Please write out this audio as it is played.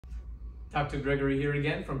Dr. Gregory here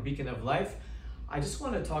again from Beacon of Life. I just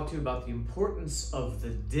want to talk to you about the importance of the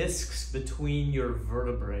discs between your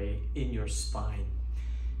vertebrae in your spine.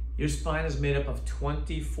 Your spine is made up of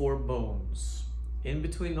 24 bones. In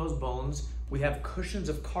between those bones, we have cushions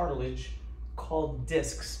of cartilage called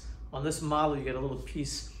discs. On this model, you get a little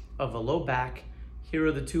piece of a low back. Here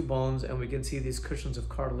are the two bones, and we can see these cushions of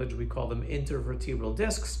cartilage. We call them intervertebral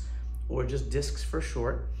discs, or just discs for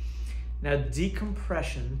short. Now,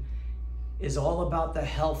 decompression is all about the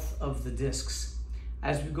health of the discs.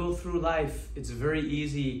 As we go through life, it's very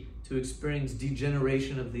easy to experience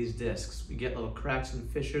degeneration of these discs. We get little cracks and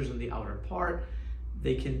fissures in the outer part.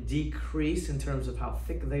 They can decrease in terms of how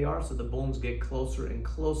thick they are, so the bones get closer and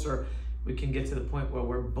closer. We can get to the point where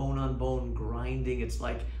we're bone on bone grinding. It's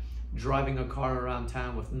like driving a car around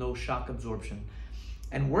town with no shock absorption.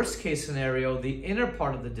 And worst case scenario, the inner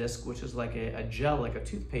part of the disc, which is like a gel, like a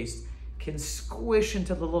toothpaste, can squish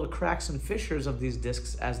into the little cracks and fissures of these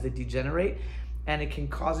discs as they degenerate, and it can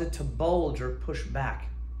cause it to bulge or push back.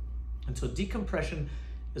 And so decompression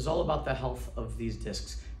is all about the health of these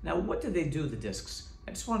discs. Now, what do they do, the discs?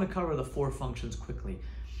 I just want to cover the 4 functions quickly.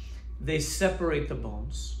 They separate the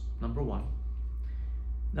bones, number 1.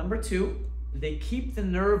 Number 2, they keep the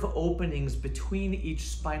nerve openings between each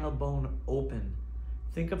spinal bone open.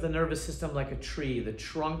 Think of the nervous system like a tree. The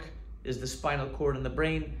trunk is the spinal cord and the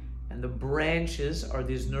brain, and the branches are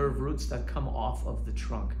these nerve roots that come off of the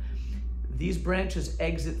trunk. These branches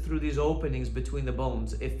exit through these openings between the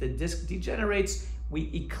bones. If the disc degenerates, we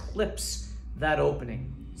eclipse that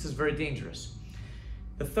opening. This is very dangerous.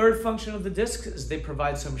 The third function of the disc is they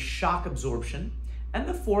provide some shock absorption. And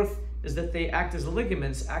the fourth is that they act as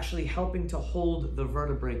ligaments, actually helping to hold the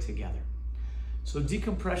vertebrae together. So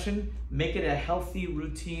decompression, make it a healthy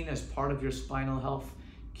routine as part of your spinal health.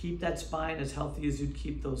 Keep that spine as healthy as you'd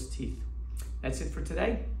keep those teeth. That's it for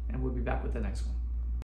today, and we'll be back with the next one.